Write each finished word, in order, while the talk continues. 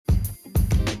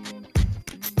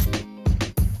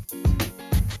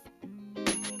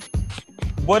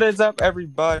What is up,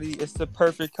 everybody? It's the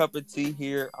perfect cup of tea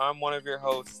here. I'm one of your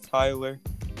hosts, Tyler.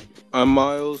 I'm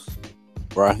Miles.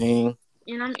 Raheem.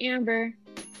 And I'm Amber.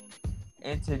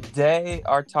 And today,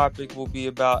 our topic will be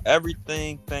about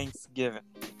everything Thanksgiving.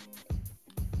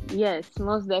 Yes,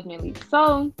 most definitely.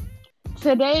 So,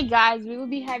 today, guys, we will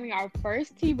be having our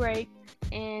first tea break.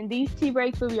 And these tea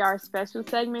breaks will be our special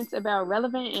segments about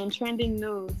relevant and trending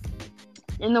news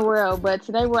in the world. But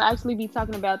today, we'll actually be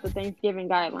talking about the Thanksgiving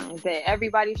guidelines that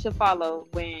everybody should follow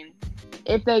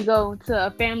if they go to a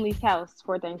family's house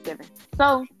for Thanksgiving.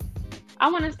 So,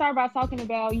 I want to start by talking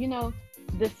about,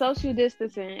 the social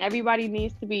distancing. Everybody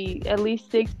needs to be at least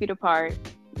 6 feet apart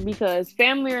because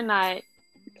family or not,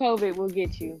 COVID will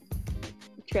get you.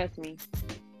 Trust me.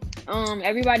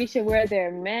 Everybody should wear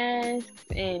their masks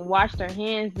and wash their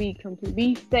hands.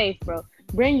 Be safe, bro.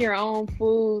 Bring your own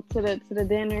food to the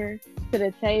dinner, to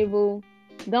the table.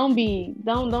 Don't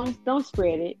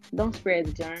spread it. Don't spread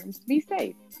the germs. Be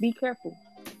safe. Be careful,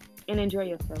 and enjoy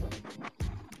yourself.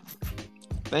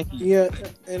 Thank you. Yeah,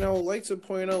 and I would like to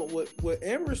point out what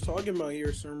Amber's talking about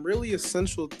here. Some really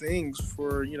essential things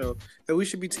for that we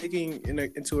should be taking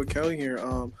into account here.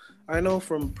 I know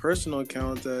from personal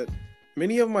account that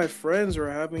many of my friends are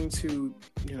having to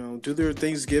do their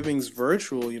Thanksgivings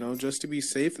virtual. Just to be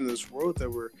safe in this world that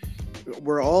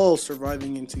we're all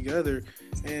surviving in together,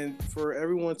 and for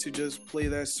everyone to just play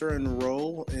that certain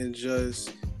role and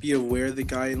just be aware of the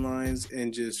guidelines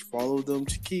and just follow them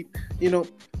to keep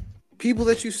people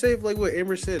that you save, like what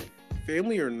Amber said,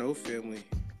 family or no family,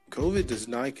 COVID does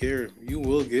not care. You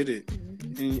will get it.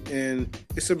 Mm-hmm. And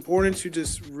it's important to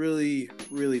just really,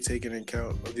 really take an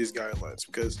account of these guidelines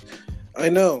because I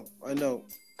know,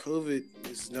 COVID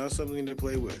is not something to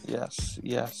play with. Yes.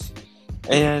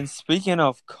 And speaking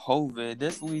of COVID,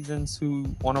 this leads into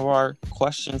one of our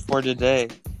questions for today,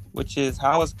 which is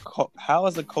how has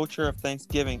the culture of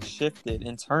Thanksgiving shifted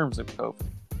in terms of COVID?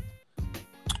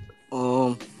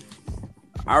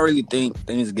 I really think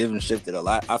Thanksgiving shifted a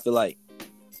lot. I feel like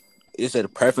it's a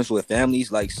preference with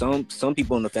families. Like some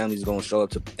people in the family is gonna show up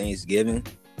to Thanksgiving,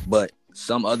 but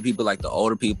some other people, like the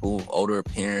older people, older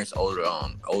parents, older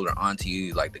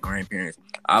aunties, like the grandparents,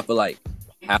 I feel like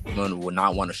half of them would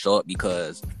not want to show up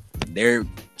because their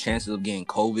chances of getting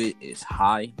COVID is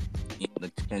high. The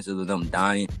chances of them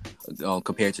dying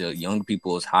compared to young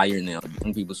people is higher than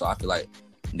young people. So I feel like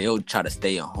they'll try to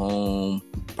stay at home,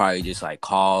 probably just like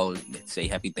call, say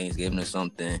Happy Thanksgiving or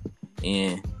something.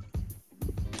 And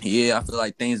yeah, I feel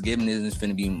like Thanksgiving isn't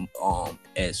going to be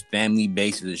as family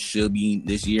based as it should be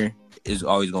this year. It's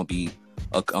always going to be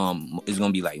it's going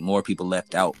to be like more people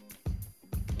left out,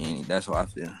 and that's how I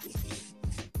feel.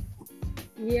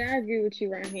 Yeah, I agree with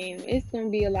you, Raheem. It's going to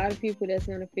be a lot of people that's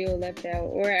going to feel left out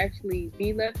or actually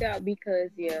be left out because,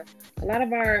 a lot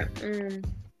of our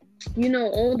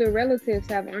older relatives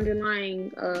have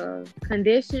underlying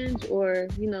conditions or,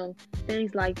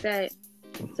 things like that.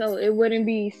 So it wouldn't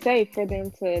be safe for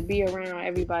them to be around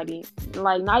everybody.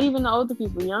 Like, not even the older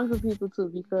people, younger people too,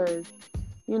 because,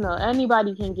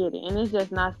 anybody can get it. And it's just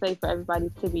not safe for everybody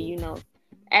to be,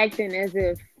 acting as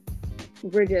if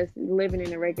we're just living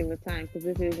in a regular time, because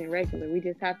this isn't regular. We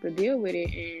just have to deal with it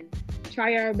and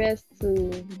try our best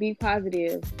to be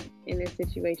positive in this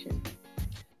situation.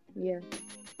 Yeah,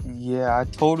 I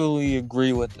totally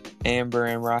agree with Amber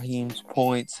and Raheem's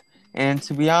points. And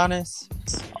to be honest,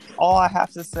 all I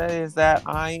have to say is that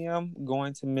I am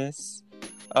going to miss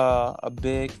a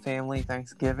big family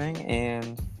Thanksgiving.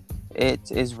 And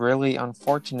it is really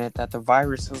unfortunate that the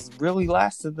virus has really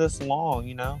lasted this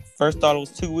long, First thought it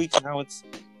was 2 weeks, now it's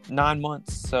 9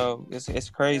 months. So it's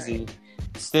crazy.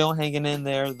 Still hanging in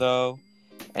there, though.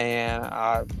 And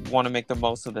I want to make the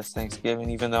most of this Thanksgiving,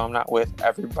 even though I'm not with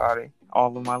everybody,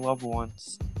 all of my loved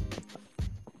ones.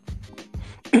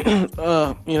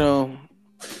 I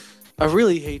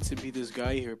really hate to be this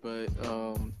guy here, but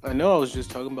I know I was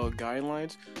just talking about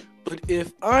guidelines, but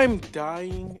if I'm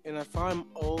dying and if I'm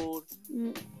old,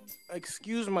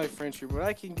 excuse my French here, but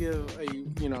I can give a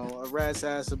rat's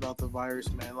ass about the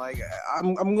virus, man. Like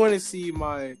I'm going to see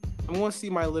my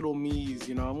little me's,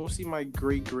 I'm going to see my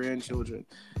great grandchildren.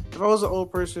 If I was an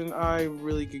old person, I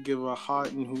really could give a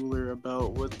hot and hooler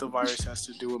about what the virus has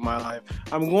to do with my life.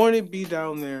 I'm going to be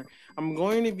down there. I'm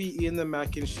going to be eating the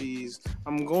mac and cheese.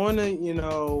 I'm going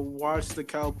to, watch the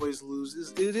Cowboys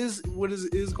lose. It is what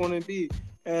it is going to be.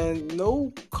 And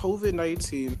no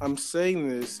COVID-19, I'm saying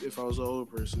this if I was an older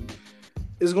person,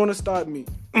 is going to stop me.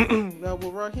 Now,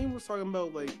 what Raheem was talking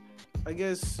about, like, I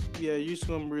guess, you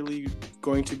two, I'm really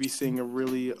going to be seeing a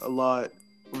lot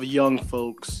of young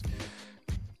folks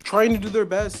trying to do their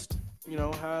best, trying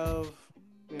to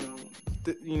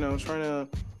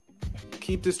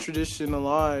keep this tradition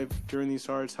alive during these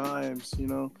hard times, you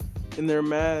know, in their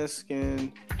mask.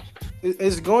 And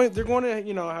they're going to,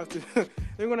 you know, have to,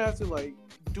 they're going to have to like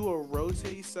do a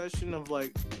rotate session of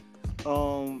like,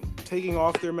 taking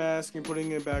off their mask and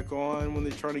putting it back on when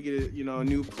they're trying to get a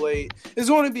new plate. It's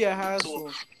going to be a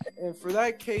hassle. And for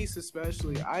that case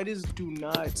especially, I just do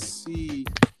not see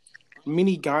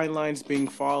many guidelines being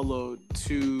followed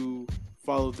to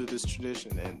follow through this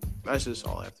tradition. And that's just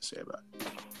all I have to say about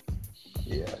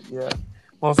it. Yeah.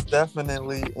 Most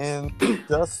definitely. And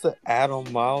just to add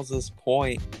on Miles's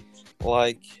point,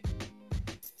 like,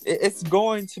 it's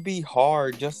going to be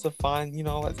hard just to find,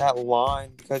 that line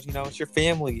because, it's your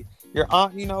family. Your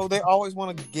aunt, they always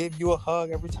want to give you a hug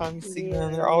every time you see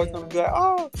them. They're always going to be like,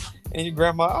 oh, and your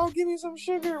grandma, oh, give me some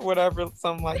sugar, whatever,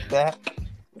 something like that.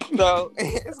 So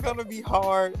it's going to be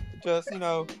hard just,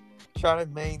 try to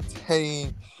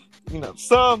maintain,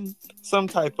 some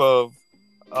type of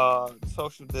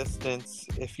social distance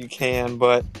if you can.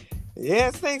 But yeah,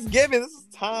 it's Thanksgiving. This is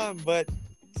time, but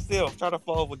still try to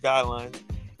follow the guidelines.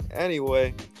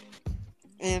 Anyway,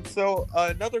 and so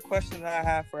another question that I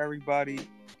have for everybody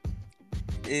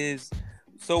is,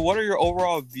 so what are your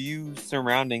overall views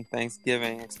surrounding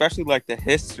Thanksgiving, especially like the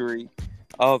history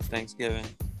of Thanksgiving?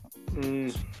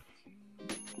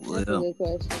 Well, That's a good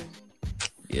question.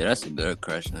 Yeah, that's a good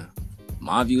question.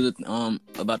 My view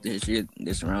about the history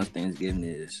that surrounds Thanksgiving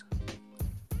is,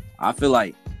 I feel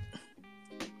like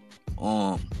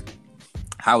how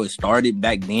it started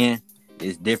back then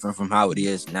is different from how it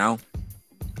is now.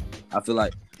 I feel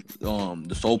like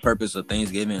the sole purpose of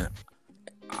Thanksgiving,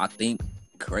 I think,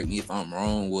 correct me if I'm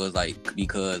wrong, was like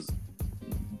because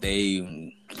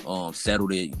they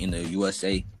settled it in the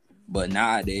USA. But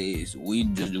nowadays we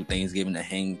just do Thanksgiving to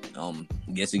hang,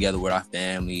 get together with our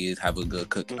families, have a good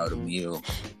cookout meal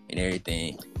and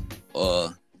everything.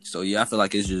 So yeah, I feel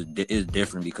like it's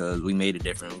different because we made it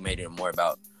different. We made it more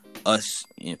about us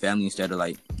and family instead of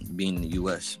like being in the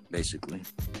US, basically.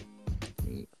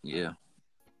 Yeah.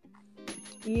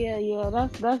 Yeah.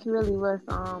 That's really what's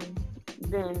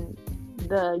been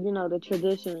the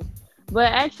tradition.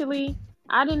 But actually,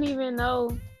 I didn't even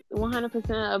know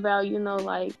 100% about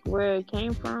like where it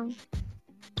came from,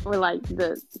 or like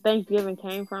the Thanksgiving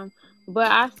came from.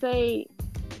 But I say,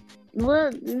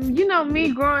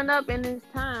 me growing up in this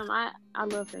time, I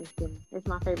love Thanksgiving. It's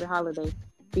my favorite holiday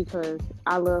because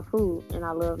I love food and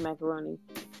I love macaroni.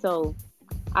 So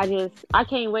I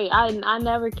can't wait. I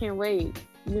never can wait.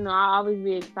 I always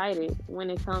be excited when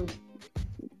it comes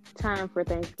time for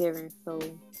Thanksgiving. So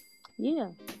yeah.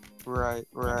 Right.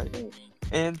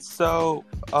 And so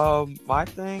my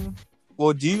thing,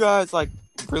 well, do you guys like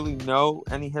really know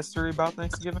any history about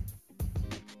Thanksgiving?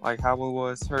 Like how it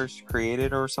was first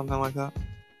created or something like that?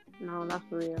 No, not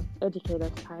for real. Educate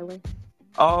us, Tyler.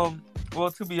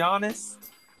 Well, to be honest,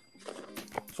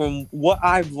 from what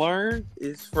I've learned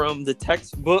is from the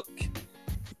textbook,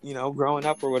 growing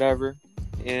up or whatever.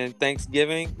 And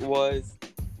Thanksgiving was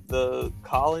the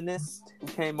colonists who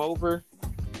came over,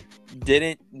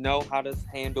 didn't know how to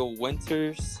handle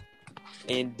winters,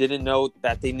 and didn't know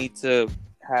that they need to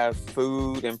have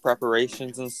food and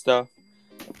preparations and stuff.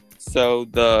 So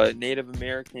the Native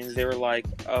Americans, they were like,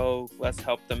 oh, let's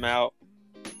help them out.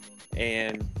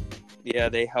 And yeah,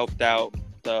 they helped out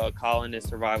the colonists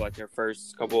survive like their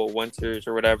first couple of winters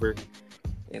or whatever,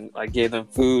 and like gave them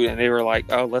food. And they were like,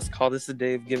 oh, let's call this a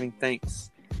day of giving thanks.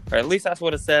 Or at least that's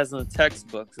what it says in the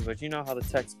textbooks. But you know how the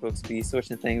textbooks be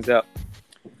switching things up.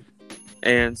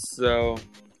 And so,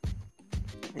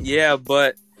 yeah,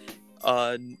 but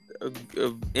an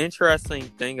interesting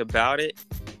thing about it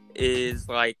is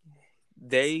like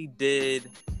the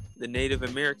Native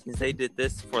Americans, they did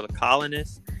this for the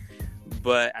colonists,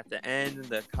 but at the end,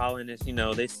 the colonists,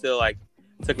 they still like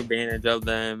took advantage of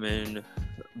them and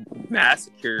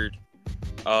massacred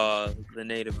the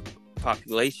Native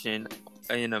population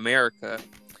in America.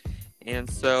 And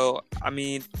so, I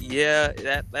mean, yeah,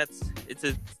 it's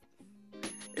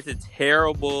a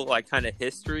terrible like kind of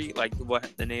history, like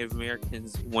what the Native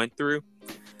Americans went through.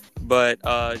 But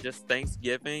just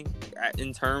Thanksgiving,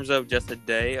 in terms of just a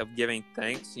day of giving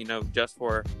thanks, just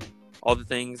for all the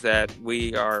things that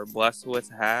we are blessed with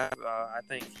to have, I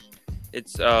think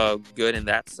it's good in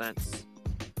that sense.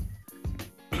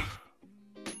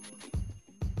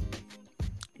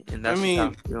 And that's how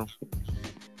I feel.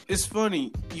 It's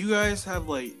funny. You guys have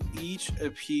like each a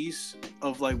piece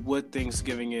of like what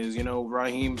Thanksgiving is.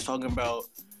 Raheem's talking about,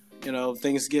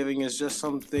 Thanksgiving is just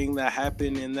something that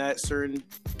happened in that certain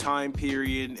time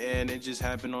period and it just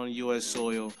happened on U.S.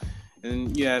 soil.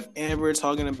 And you have Amber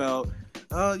talking about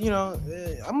I'm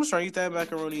just trying to eat that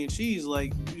macaroni and cheese,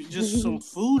 like just some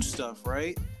food stuff,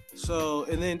 right? So,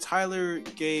 and then Tyler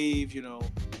gave,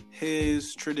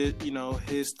 his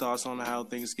his thoughts on how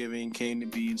Thanksgiving came to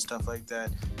be and stuff like that.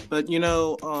 But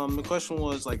the question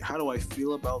was like, how do I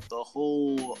feel about the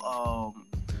whole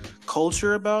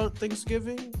culture about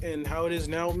Thanksgiving and how it is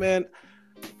now, man?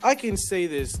 I can say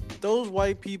this: those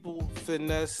white people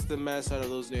finesse the mess out of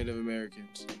those Native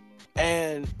Americans,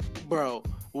 and bro,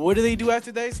 what do they do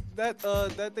after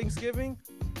that Thanksgiving?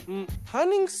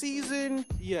 Hunting season,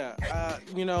 yeah.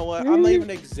 You know what? I'm not even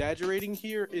exaggerating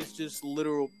here. It's just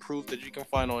literal proof that you can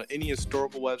find on any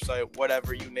historical website,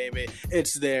 whatever you name it.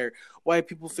 It's there. White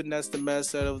people finesse the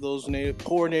mess out of those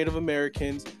poor Native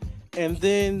Americans, and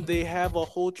then they have a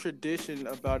whole tradition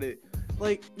about it.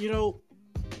 Like,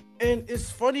 and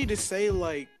it's funny to say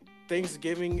like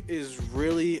Thanksgiving is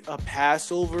really a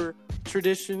Passover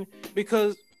tradition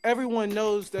because everyone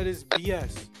knows that it's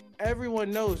BS.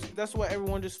 Everyone knows. That's why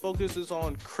everyone just focuses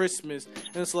on Christmas.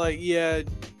 And it's like, yeah,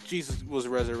 Jesus was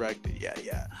resurrected.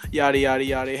 Yeah. Yada, yada,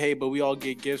 yada. Hey, but we all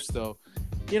get gifts, though.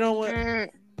 You know what?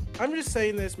 I'm just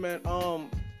saying this, man.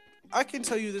 I can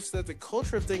tell you this, that the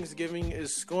culture of Thanksgiving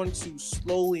is going to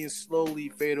slowly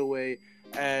fade away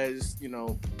as,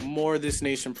 more of this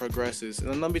nation progresses.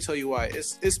 And let me tell you why.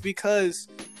 It's because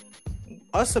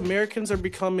us Americans are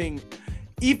becoming...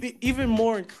 Even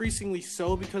more increasingly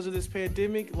so because of this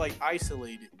pandemic, like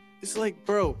isolated. It's like,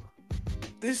 bro,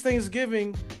 this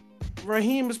Thanksgiving,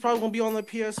 Raheem is probably gonna be on the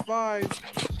PS5,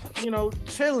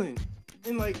 chilling,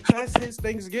 and like that's his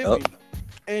Thanksgiving,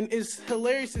 and it's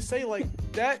hilarious to say like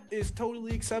that is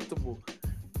totally acceptable.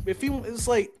 It's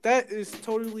like that is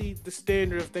totally the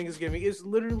standard of Thanksgiving. It's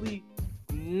literally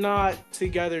not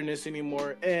togetherness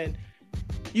anymore, and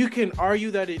you can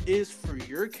argue that it is for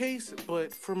your case,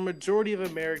 but for majority of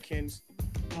Americans,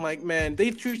 like, man, they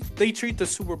treat the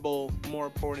Super Bowl more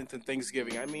important than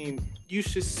Thanksgiving. I mean, you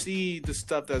should see the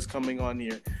stuff that's coming on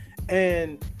here.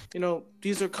 And,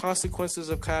 these are consequences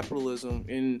of capitalism.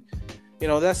 And,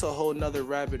 that's a whole nother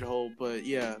rabbit hole. But,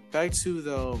 yeah, back to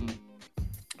the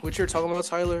what you're talking about,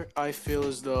 Tyler. I feel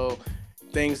as though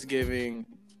Thanksgiving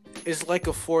is like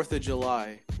a 4th of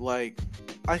July. Like,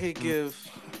 I could give...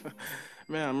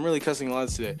 Man, I'm really cussing a lot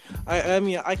today. I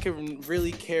mean, I can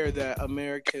really care that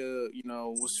America,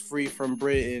 was free from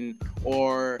Britain,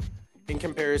 or in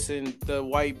comparison, the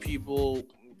white people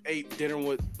ate dinner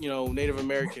with, Native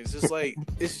Americans. It's like,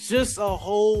 it's just a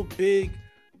whole big,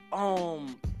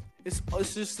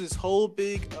 it's just this whole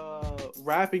big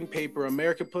wrapping paper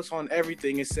America puts on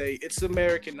everything and say, it's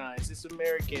Americanized, it's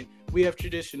American, we have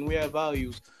tradition, we have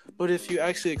values. But if you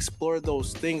actually explore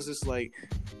those things, it's like,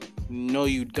 no,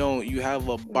 you don't. You have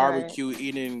a barbecue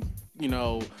eating,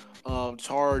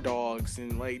 char dogs,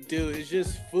 and like, dude, it's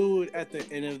just food at the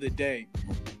end of the day.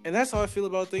 And that's how I feel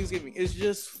about Thanksgiving. It's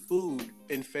just food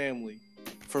and family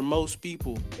for most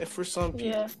people, and for some people.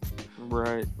 Yeah.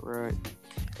 Right.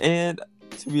 And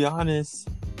to be honest,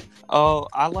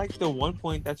 I like the one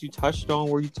point that you touched on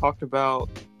where you talked about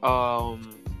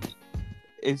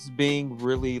it's being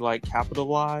really like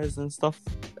capitalized and stuff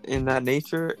in that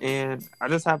nature. And I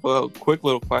just have a quick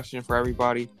little question for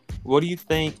everybody. What do you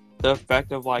think the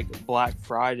effect of like Black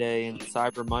Friday and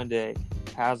Cyber Monday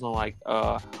has on like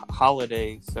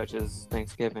holidays such as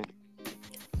Thanksgiving?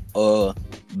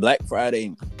 Black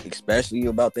Friday, especially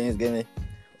about Thanksgiving.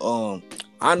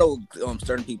 I know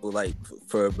certain people like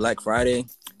for Black Friday,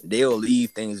 they'll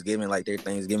leave Thanksgiving, like their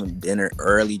Thanksgiving dinner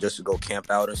early just to go camp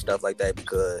out and stuff like that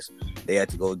because they had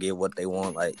to go get what they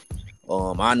want. Like,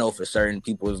 I know for certain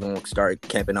people is gonna start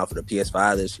camping out for the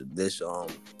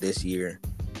PS5 this year,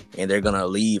 and they're gonna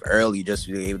leave early just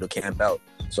to be able to camp out.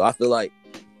 So I feel like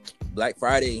Black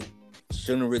Friday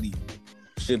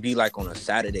should be like on a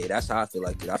Saturday. That's how I feel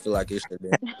like it. I feel like it should be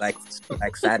like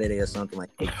Saturday or something like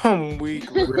that. I'm weak.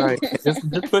 Right.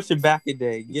 just push it back a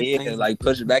day. Like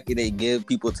push it back a day. Give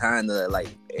people time to like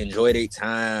enjoy their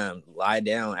time, lie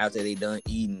down after they done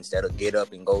eating instead of get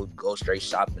up and go straight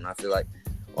shopping. I feel like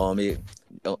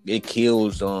it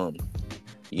kills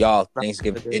y'all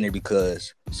Thanksgiving dinner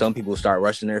because some people start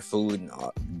rushing their food and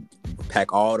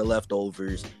pack all the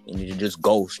leftovers and you just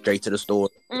go straight to the store,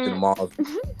 to the mall,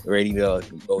 ready to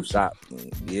go shop.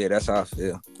 Yeah, that's how I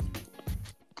feel.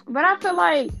 But I feel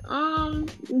like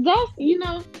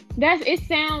that's it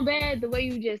sound bad the way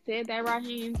you just said that,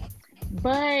 Raheem.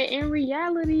 But in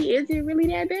reality, is it really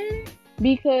that bad?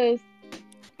 Because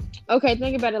okay,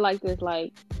 think about it like this: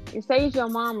 like, say it's your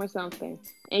mom or something,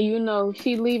 and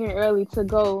she leaving early to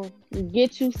go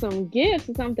get you some gifts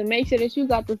or something. Make sure that you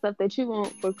got the stuff that you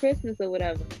want for Christmas or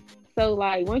whatever. So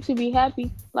like, once you be happy,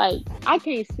 like I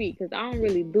can't speak because I don't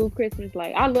really do Christmas.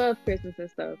 Like I love Christmas and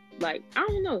stuff. Like I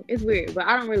don't know, it's weird, but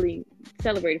I don't really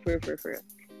celebrate it for real.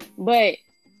 But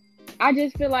I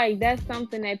just feel like that's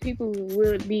something that people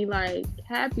would be like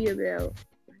happy about,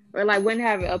 or like wouldn't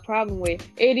have a problem with.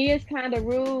 It is kind of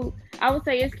rude. I would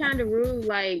say it's kind of rude,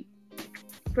 like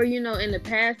for in the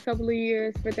past couple of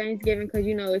years for Thanksgiving, because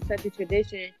it's such a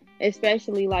tradition,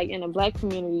 especially like in the Black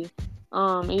community.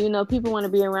 And people want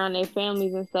to be around their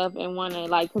families and stuff, and want to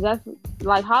like, because that's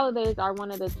like holidays are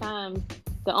one of the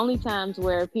only times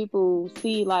where people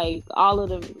see like a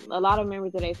lot of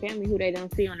members of their family who they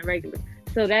don't see on a regular.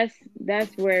 So that's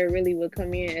where it really would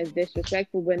come in as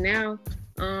disrespectful. But now,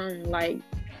 like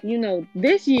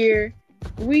this year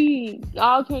we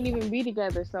all can't even be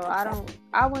together, so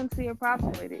I wouldn't see a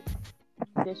problem with it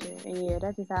this year. And yeah,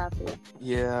 that's just how I feel.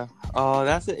 Yeah.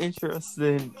 That's an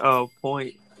interesting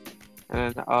point.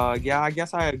 And yeah, I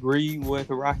guess I agree with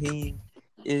Raheem.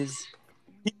 They're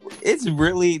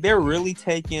really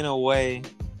taking away,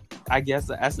 I guess,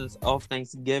 the essence of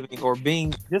Thanksgiving, or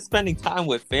just spending time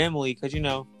with family, because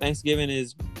Thanksgiving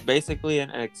is basically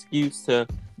an excuse to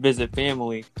visit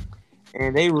family,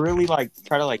 and they really like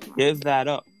try to like give that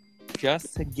up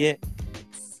just to get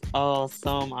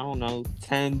some, I don't know,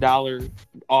 $10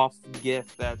 off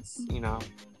gift that's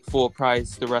full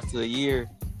price the rest of the year.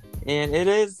 And it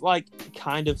is like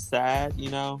kind of sad,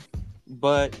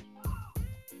 but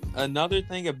another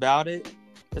thing about it,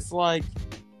 it's like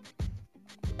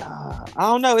I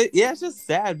don't know. It's just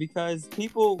sad because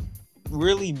people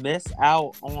really miss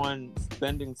out on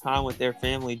spending time with their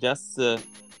family just to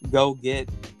go get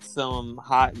some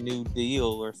hot new deal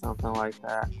or something like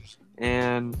that.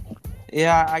 And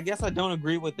yeah, I guess I don't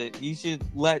agree with it. You should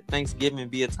let Thanksgiving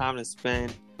be a time to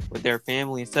spend with their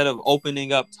family instead of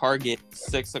opening up Target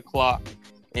 6:00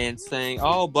 and saying,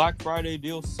 "Oh, Black Friday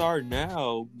deals start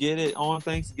now. Get it on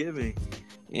Thanksgiving."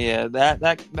 Yeah,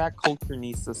 that culture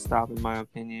needs to stop, in my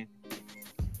opinion.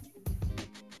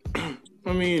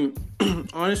 I mean,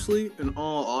 honestly, in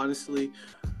all honesty,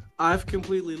 I've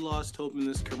completely lost hope in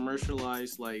this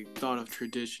commercialized thought of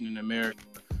tradition in America.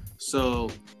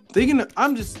 So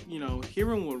I'm just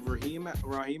hearing what Raheem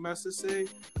has to say.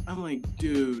 I'm like,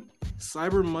 dude,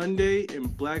 Cyber Monday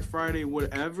and Black Friday,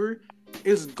 whatever,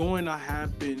 is going to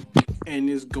happen and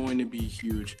is going to be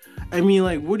huge. I mean,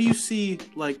 what do you see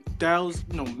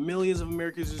millions of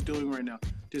Americans is doing right now?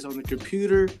 Just on the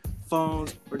computer,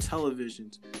 phones, or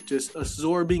televisions, just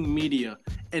absorbing media,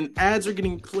 and ads are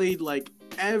getting played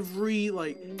every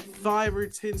 5 or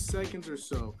 10 seconds or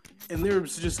so, and they're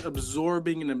just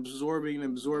absorbing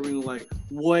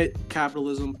what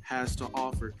capitalism has to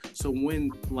offer. So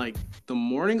when the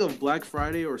morning of Black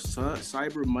Friday or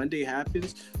Cyber Monday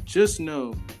happens, just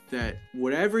know that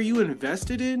whatever you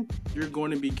invested in, you're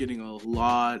going to be getting a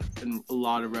lot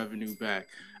of revenue back.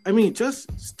 I mean,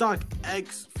 just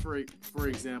StockX for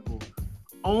example.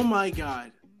 Oh my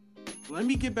God. Let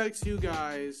me get back to you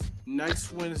guys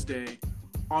next Wednesday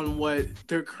on what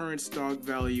their current stock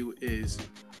value is.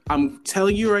 I'm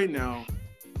telling you right now,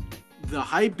 the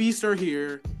hype beasts are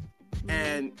here,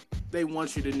 and they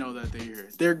want you to know that they're here.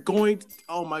 They're going,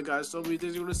 oh my God, so many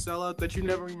things are going to sell out that you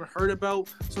never even heard about.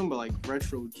 Something about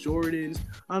retro Jordans.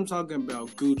 I'm talking about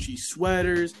Gucci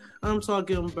sweaters. I'm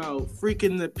talking about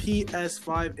freaking the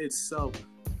PS5 itself.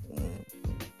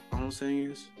 All I'm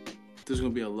saying is, there's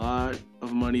going to be a lot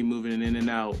of money moving in and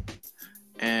out,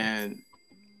 and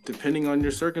depending on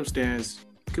your circumstance,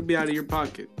 it could be out of your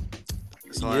pocket.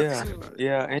 That's all I have to say about it.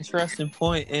 Yeah, interesting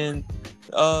point. And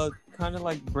kind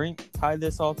of tie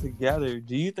this all together.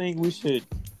 Do you think we should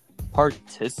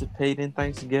participate in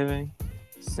Thanksgiving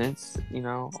since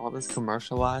all this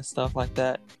commercialized stuff like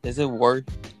that? Is it worth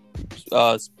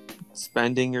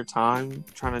spending your time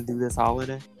trying to do this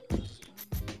holiday?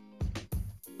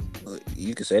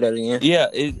 You can say that again. Yeah,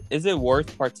 is it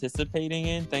worth participating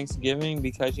in Thanksgiving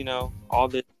because all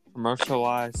this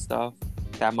commercialized stuff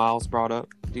that Miles brought up?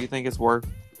 Do you think it's worth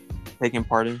taking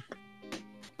part in?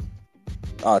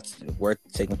 Oh, it's worth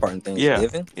taking part in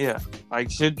Thanksgiving? Yeah.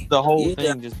 Should the whole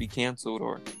thing just be canceled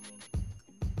or?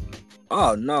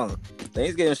 Oh no,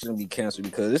 Thanksgiving shouldn't be canceled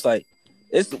because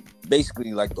it's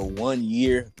basically the 1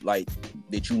 year that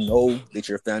that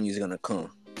your family is gonna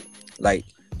come,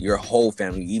 your whole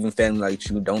family, even family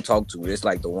you don't talk to. It's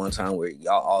the one time where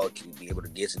y'all all can be able to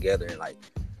get together and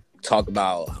talk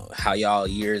about how y'all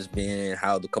year has been,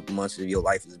 how the couple months of your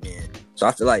life has been. So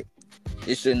I feel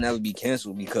it should never be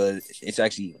canceled because it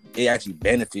actually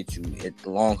benefits you at the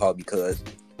long haul, because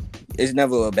it's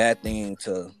never a bad thing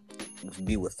to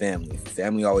be with family.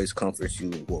 Family always comforts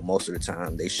you. Well, most of the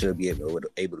time they should be able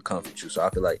to comfort you. So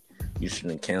I feel you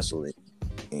shouldn't cancel it.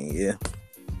 And yeah.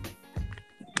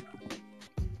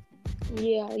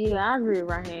 Yeah, I agree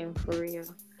with Raheem for real.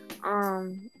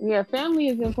 Yeah, family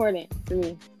is important to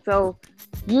me. So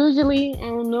usually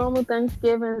on normal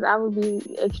Thanksgivings, I would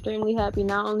be extremely happy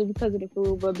not only because of the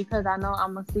food, but because I know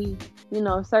I'm gonna see,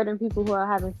 certain people who I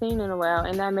haven't seen in a while,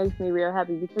 and that makes me real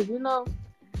happy because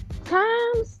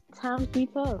times be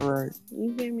tough. Right.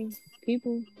 You feel me?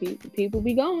 People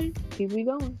be going. People be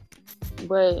going.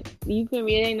 But you feel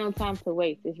me? It ain't no time to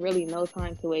waste. It's really no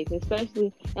time to waste.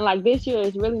 Especially, and like this year,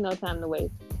 it's really no time to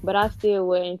waste. But I still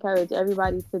would encourage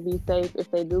everybody to be safe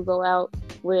if they do go out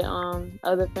with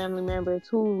other family members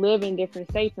who live in different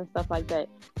states and stuff like that.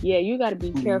 Yeah, you got to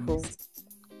be careful.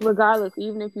 Regardless,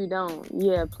 even if you don't.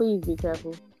 Yeah, please be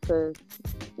careful because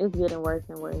it's getting worse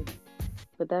and worse.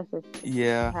 But that's just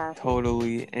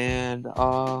totally. And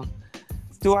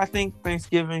do I think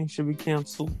Thanksgiving should be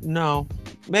canceled? No.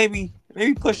 Maybe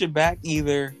push it back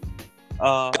either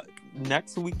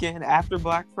next weekend after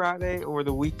Black Friday or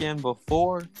the weekend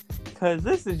before, because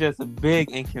this is just a big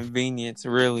inconvenience,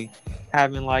 really.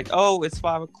 Having it's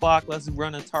 5 o'clock, let's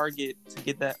run a Target to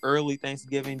get that early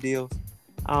Thanksgiving deal.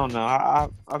 I don't know. I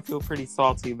feel pretty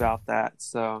salty about that.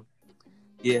 So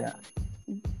yeah.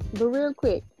 But real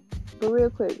quick,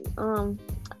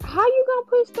 how you gonna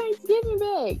push Thanksgiving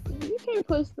back? You can't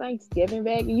push Thanksgiving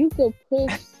back. You could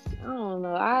push, I don't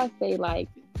know, I say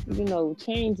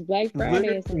change Black Friday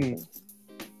or something.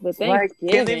 But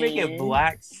Thanksgiving, can they make it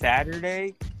Black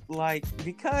Saturday?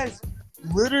 Because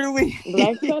literally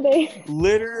Black Sunday.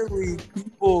 Literally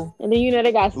people. And then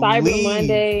they got Cyber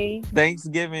Monday.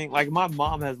 Thanksgiving, my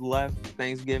mom has left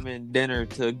Thanksgiving dinner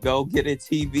to go get a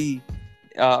TV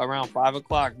around 5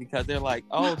 o'clock because they're like,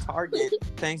 oh, Target,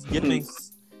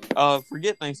 Thanksgiving's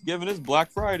forget Thanksgiving, it's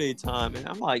Black Friday time. And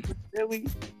I'm like,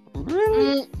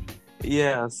 really?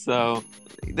 Yeah, so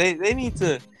they need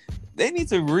to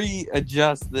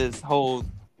readjust this whole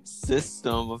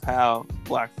system of how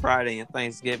Black Friday and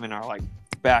Thanksgiving are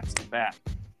back to back.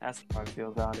 That's how I feel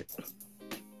about it.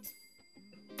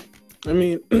 I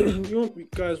mean, you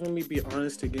guys want me to be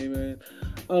honest again, man?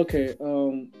 Okay,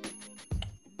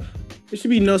 it should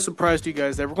be no surprise to you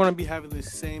guys that we're going to be having the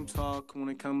same talk when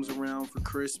it comes around for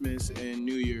Christmas and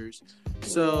New Year's.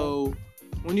 So,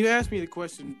 when you ask me the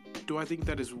question, do I think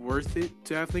that is worth it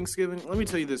to have Thanksgiving? Let me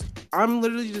tell you this. I'm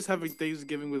literally just having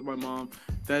Thanksgiving with my mom.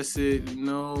 That's it.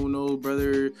 No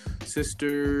brother,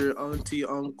 sister, auntie,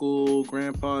 uncle,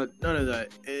 grandpa, none of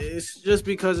that. It's just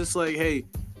because it's hey,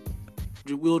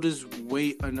 we'll just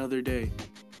wait another day.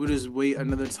 We'll just wait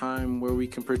another time where we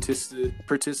can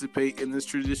participate in this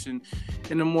tradition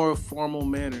in a more formal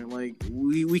manner.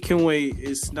 We can wait.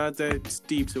 It's not that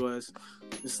deep to us.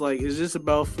 It's it's just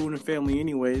about food and family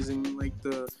anyways, and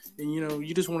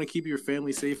you just want to keep your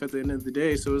family safe at the end of the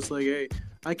day. So it's hey,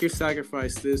 I can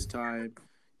sacrifice this time,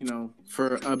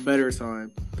 for a better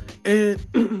time. And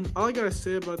all I gotta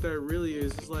say about that really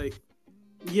is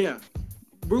yeah,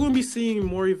 we're gonna be seeing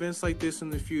more events like this in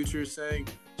the future, saying,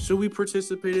 should we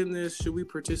participate in this? Should we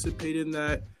participate in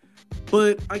that?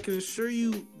 But I can assure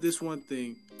you this one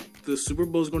thing. The Super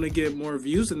Bowl is going to get more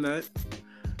views than that.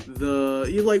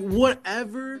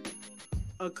 Whatever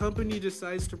a company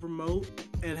decides to promote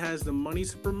and has the money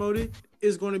to promote it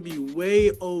is going to be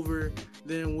way over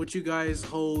than what you guys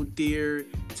hold dear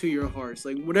to your hearts.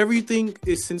 Whatever you think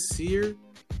is sincere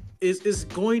is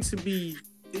going to be,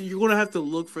 you're going to have to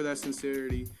look for that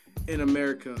sincerity in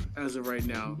America as of right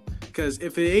now. Because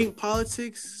if it ain't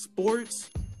politics, sports,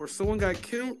 or someone got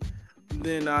killed,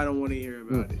 then I don't want to hear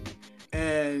about it.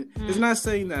 And it's not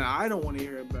saying that I don't want to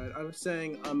hear about it. I'm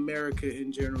saying America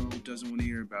in general doesn't want to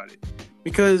hear about it.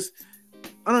 Because,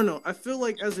 I don't know, I feel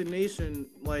as a nation,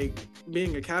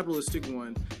 being a capitalistic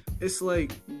one, it's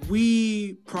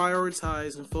we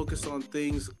prioritize and focus on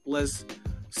things less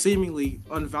seemingly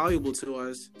unvaluable to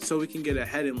us so we can get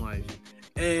ahead in life.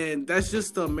 And that's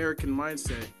just the American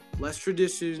mindset. Less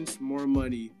traditions, more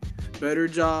money. Better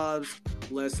jobs,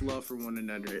 less love for one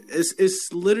another.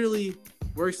 It's literally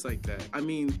works like that. I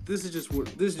mean, this is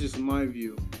just my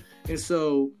view. And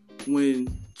so when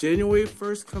January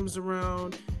 1st comes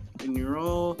around and you're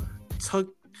all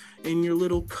tucked in your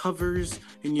little covers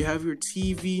and you have your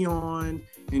TV on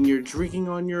and you're drinking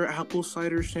on your apple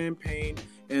cider champagne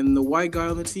and the white guy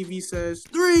on the TV says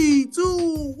 3,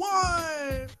 2, 1,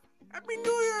 Happy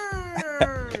New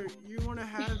Year! You want to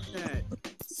have that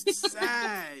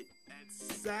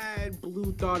sad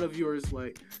blue thought of yours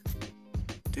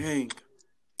dang,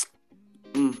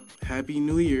 Happy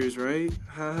New Year's, right?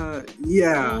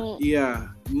 Yeah.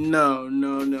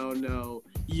 No.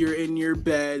 You're in your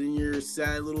bed in your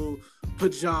sad little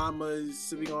pajamas,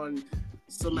 sipping on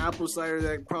some apple cider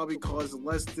that probably costs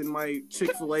less than my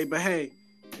Chick-fil-A. But hey,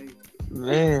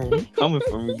 Man, you coming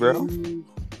for me, bro.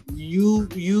 You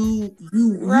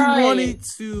Right. wanted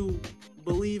to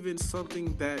believe in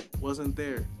something that wasn't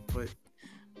there, but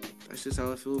that's just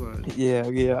how I feel about it.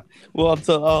 Yeah. Well,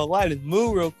 to light his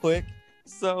mood real quick.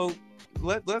 So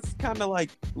let's kind of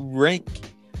like rank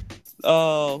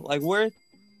like where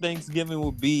Thanksgiving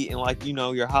would be in like, you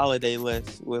know, your holiday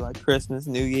list with like Christmas,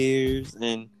 New Year's,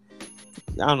 and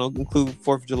I don't know, include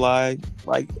 4th of July.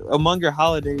 Like among your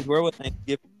holidays, where would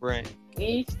Thanksgiving rank?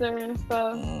 Easter and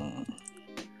stuff.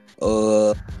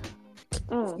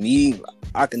 Me,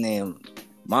 I can name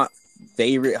my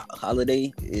favorite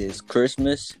holiday is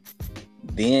Christmas.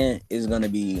 Then it's gonna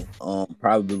be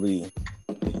probably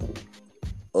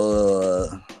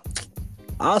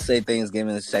I'll say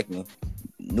Thanksgiving is second.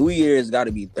 New Year's got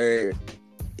to be third.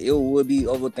 It would be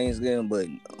over Thanksgiving, but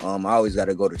I always got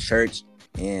to go to church,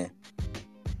 and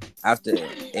after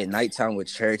at nighttime with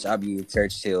church, I'll be at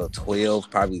church till 12,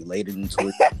 probably later than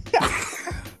 12.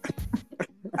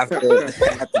 after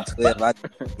 12, I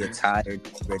get tired,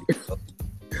 ready to go.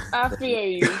 I feel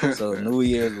you. So New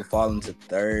Year's will fall into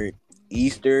third.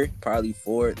 Easter probably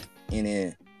fourth, and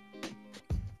then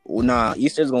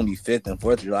Easter's gonna be fifth, and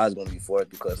 4th of July is gonna be fourth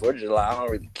because 4th of July I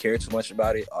don't really care too much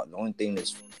about it. The only thing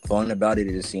that's fun about it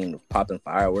is seeing popping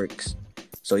fireworks.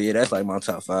 So yeah, that's like my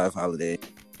top 5 holiday.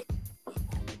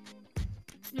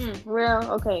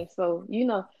 Well, okay, so you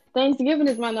know, Thanksgiving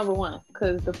is my number 1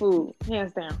 because the food,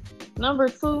 hands down. Number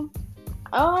 2,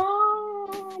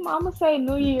 I'm gonna say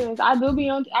New Year's. I do be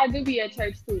at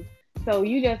church too. So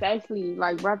you just actually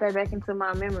like brought that back into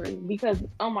my memory because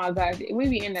oh my gosh, we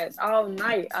be in that all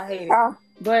night. I hate it,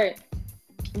 but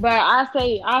I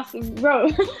say bro,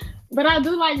 but I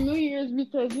do like New Year's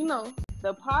because you know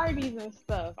the parties and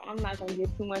stuff. I'm not gonna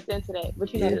get too much into that,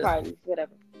 but you know the parties,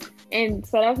 whatever. And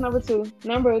so that's number 2.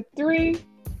 Number 3,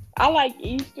 I like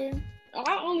Easter.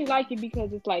 I only like it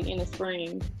because it's like in the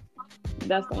spring.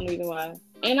 That's the only reason why.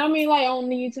 And I mean, like on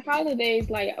these holidays,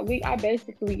 like I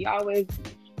basically always,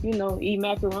 you know, eat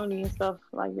macaroni and stuff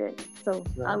like that. So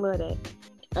I love that.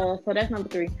 So that's number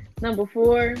 3. Number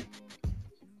 4,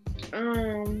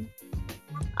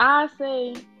 I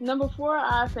say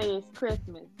it's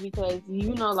Christmas because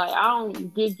you know, like I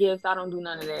don't get gifts. I don't do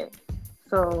none of that.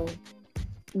 So,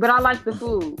 but I like the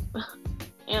food.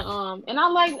 And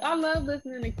I love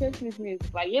listening to Christmas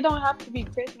music. Like it don't have to be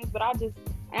Christmas, but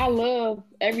I love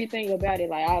everything about it.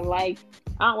 Like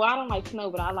I don't like snow,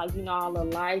 but I like, you know, all the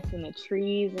lights and the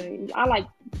trees, and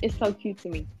it's so cute to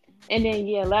me. And then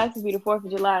last would be the 4th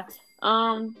of July.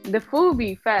 The food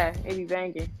be fat, it be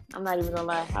banging. I'm not even gonna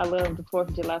lie, I love the 4th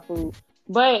of July food,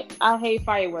 but I hate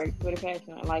fireworks with a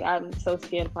passion. Like I'm so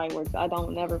scared of fireworks. I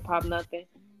don't never pop nothing.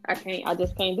 I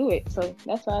just can't do it. So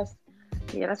that's why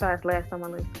it's last on my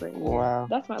list. But Wow,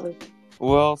 that's my list.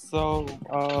 Well, so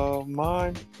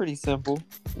mine pretty simple.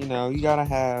 You know, you gotta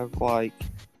have like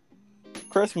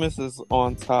Christmas is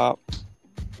on top.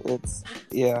 It's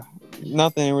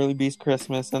nothing really beats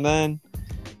Christmas, and then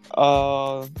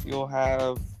you'll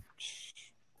have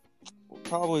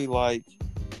probably like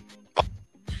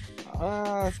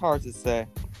it's hard to say.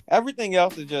 Everything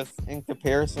else is just in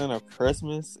comparison of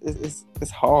Christmas.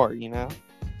 It's hard, you know.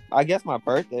 I guess my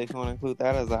birthday, if you want to include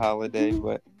that as a holiday,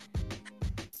 but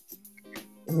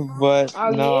I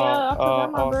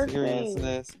forgot my all birthday.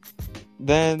 seriousness,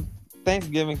 then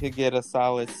Thanksgiving could get a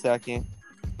solid second.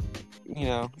 You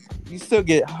know, you still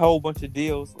get a whole bunch of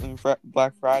deals in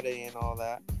Black Friday and all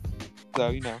that. So,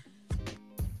 you know,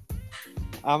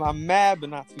 I'm mad, but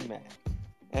not too mad.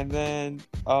 And then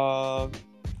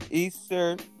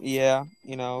Easter, you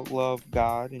know, love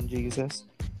God and Jesus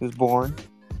was born.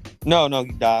 No,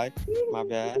 he died. My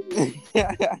bad.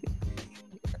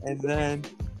 And then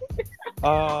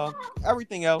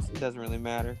everything else, it doesn't really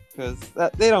matter because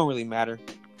they don't really matter.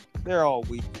 They're all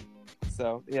weak.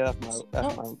 So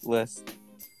that's my list.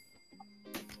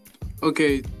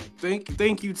 Okay,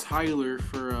 thank you, Tyler,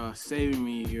 for saving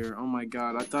me here. Oh my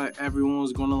God, I thought everyone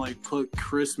was gonna like put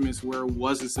Christmas where it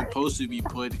wasn't supposed to be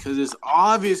put because it's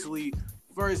obviously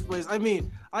first place. I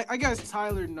mean, I guess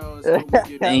Tyler knows what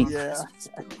we get on Christmas.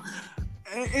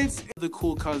 It's the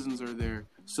cool cousins are there,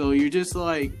 so you're just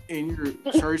like in your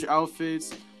church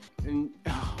outfits, and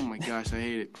oh my gosh, I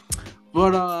hate it.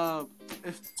 But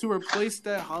if to replace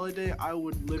that holiday, I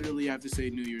would literally have to say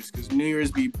New Year's because New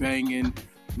Year's be banging.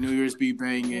 New Year's be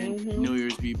banging. Mm-hmm. New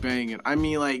Year's be banging. I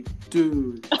mean, like,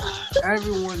 dude,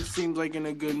 everyone seems like in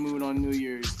a good mood on New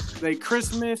Year's. Like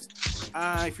Christmas,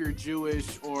 if you're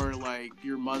Jewish or like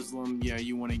you're Muslim,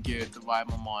 you want to get the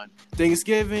vibe I'm on.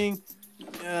 Thanksgiving,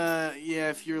 Yeah,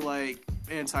 if you're like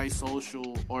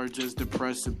antisocial or just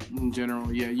depressed in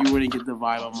general, yeah, you wouldn't get the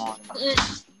vibe I'm on.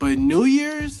 But New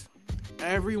Year's,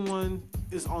 everyone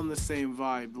is on the same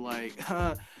vibe. Like,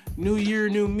 New Year,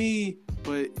 new me.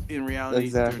 But in reality,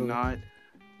 Exactly. they're not.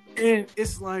 And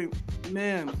it's like,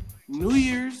 man, New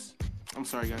Year's. I'm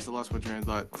sorry, guys, I lost my train of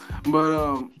thought.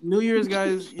 But New Year's,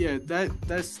 guys, yeah,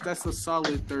 that's a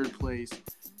solid third place.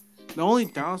 The only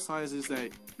downside is that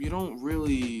you don't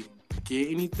really get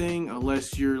anything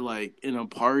unless you're like in a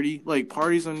party. Like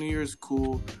parties on New Year's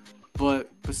cool,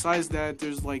 but besides that,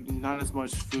 there's like not as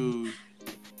much food.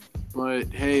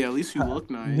 But hey, at least you look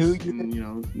nice. New and you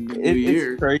know, the New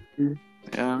Year. It's crazy.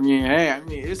 I mean, hey,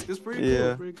 it's pretty cool.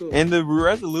 Yeah. Pretty cool. And the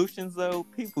resolutions, though,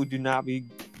 people do not be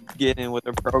getting with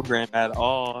the program at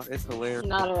all. It's hilarious.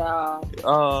 Not at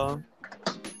all.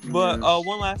 But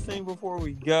one last thing before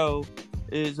we go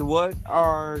is, what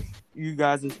are you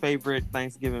guys' favorite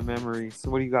Thanksgiving memories? So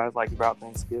what do you guys like about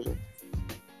Thanksgiving?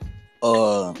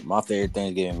 My favorite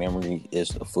Thanksgiving memory is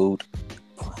the food,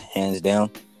 hands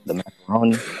down. The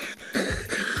macaroni.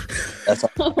 That's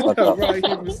all I talk about.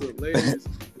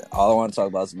 All I want to talk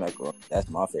about is the macaroni. That's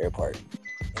my favorite part.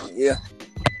 Yeah.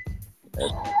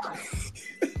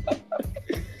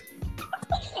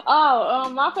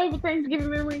 My favorite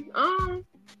Thanksgiving memory.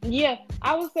 Yeah,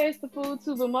 I would say it's the food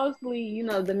too, but mostly,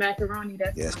 the macaroni.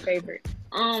 That's my favorite.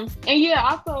 And yeah,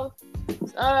 also,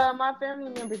 my family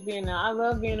members being there. I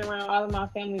love being around all of my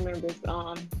family members.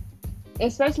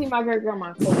 Especially my great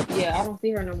grandma. Yeah, I don't see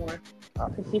her no more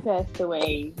because she passed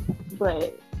away.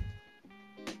 But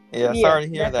yeah, sorry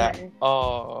to hear that.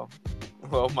 Oh,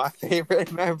 well, my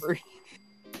favorite memory.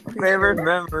 Yeah,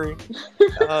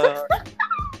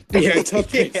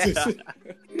 tough cases.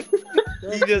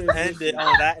 You just ended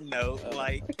on that note,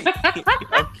 like,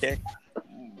 okay.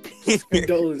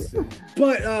 Condolences.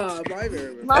 But my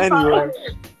favorite. Anyway,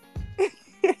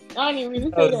 I didn't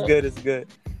even say that. It's good.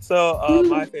 So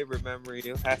my favorite memory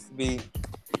has to be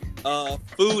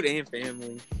food and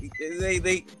family.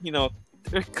 They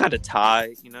they're kind of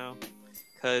tied,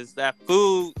 because that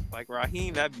food, like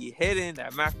Raheem, that'd be hidden.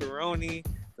 That macaroni,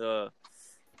 the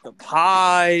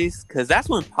pies, because that's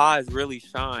when pies really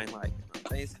shine. Like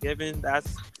Thanksgiving,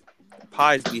 that's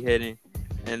pies be hidden,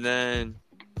 and then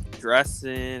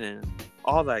dressing and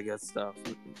all that good stuff.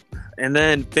 And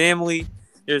then family,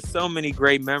 there's so many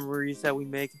great memories that we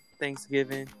make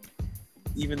Thanksgiving,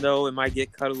 even though it might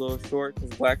get cut a little short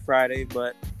because Black Friday.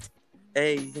 But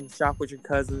hey, you can shop with your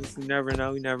cousins. You never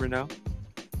know.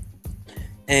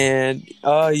 And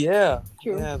yeah,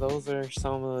 True. Yeah, those are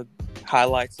some of the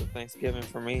highlights of Thanksgiving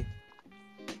for me.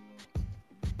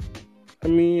 I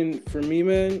mean, for me,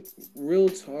 man, real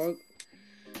talk.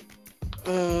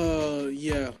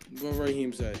 Yeah, what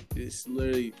Raheem said. It's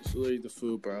literally the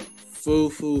food, bro.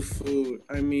 Food.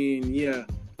 I mean, yeah,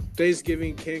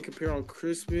 Thanksgiving can't compare on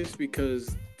Christmas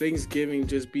because Thanksgiving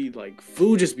just be like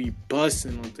food just be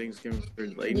busting on Thanksgiving for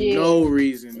like no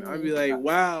reason. I'd be like,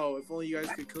 wow, if only you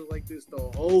guys could cook like this the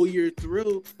whole year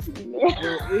through.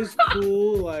 It's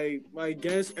cool. Like, I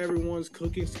guess everyone's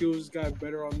cooking skills got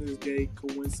better on this day,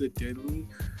 coincidentally.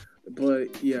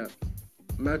 But yeah,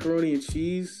 macaroni and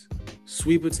cheese,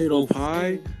 sweet potato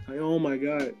pie. Like, oh my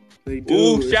god. They do.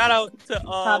 Ooh, shout out to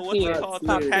what's it called?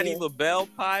 Patty tier. LaBelle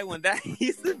pie when that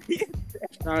used to be.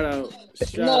 Shout out.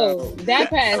 That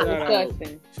pie is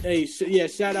disgusting. Hey,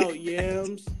 shout out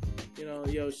yams.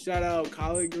 Shout out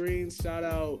collard greens. Shout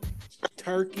out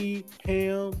turkey,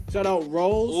 ham. Shout out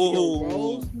rolls.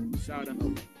 Rolls. Shout out.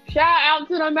 Shout out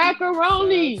to the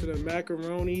macaroni.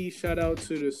 Shout out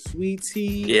to the sweet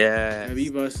tea. Yeah. Have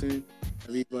you bussin'?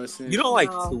 You don't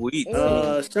like sweet.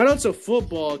 Shout out to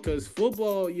football, because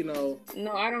football, No,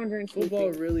 I don't drink football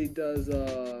really does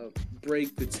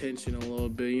break the tension a little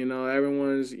bit.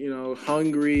 Everyone's,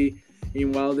 hungry,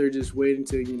 and while they're just waiting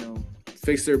to,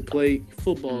 fix their plate,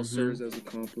 football serves as a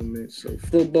compliment. So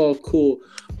football, cool.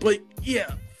 But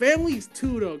yeah, families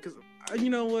too, though, because you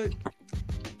know what?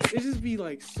 It just be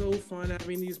like so fun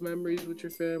having these memories with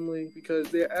your family, because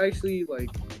they're actually like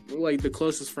the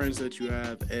closest friends that you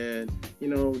have, and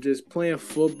just playing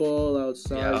football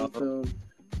outside with them.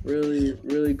 Really,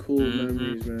 really cool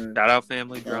memories, man. Shout out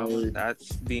family drama.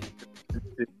 That's the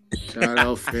shout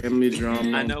out family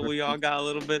drama. I know we all got a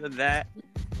little bit of that.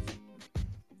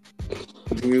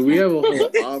 I mean, we have a whole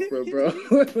opera, bro.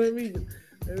 let me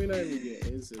not even get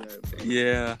into that, bro.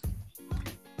 Yeah.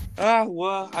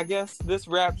 Well, I guess this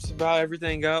wraps about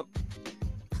everything up.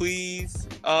 Please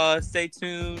stay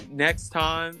tuned next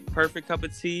time. Perfect Cup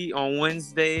of Tea on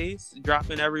Wednesdays,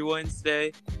 dropping every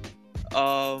Wednesday.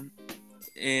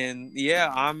 And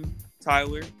yeah, I'm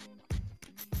Tyler.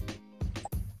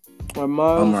 I'm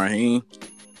Miles. Raheem.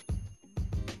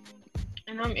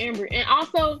 And I'm Amber. And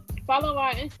also follow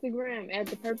our Instagram at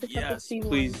the Perfect Cup of Yes, Tea.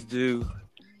 please do.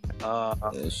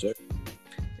 Yes, sir.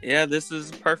 Yeah, this is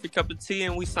Perfect Cup of Tea,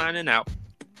 and we signing out.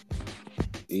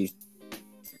 Peace.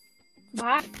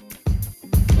 Bye.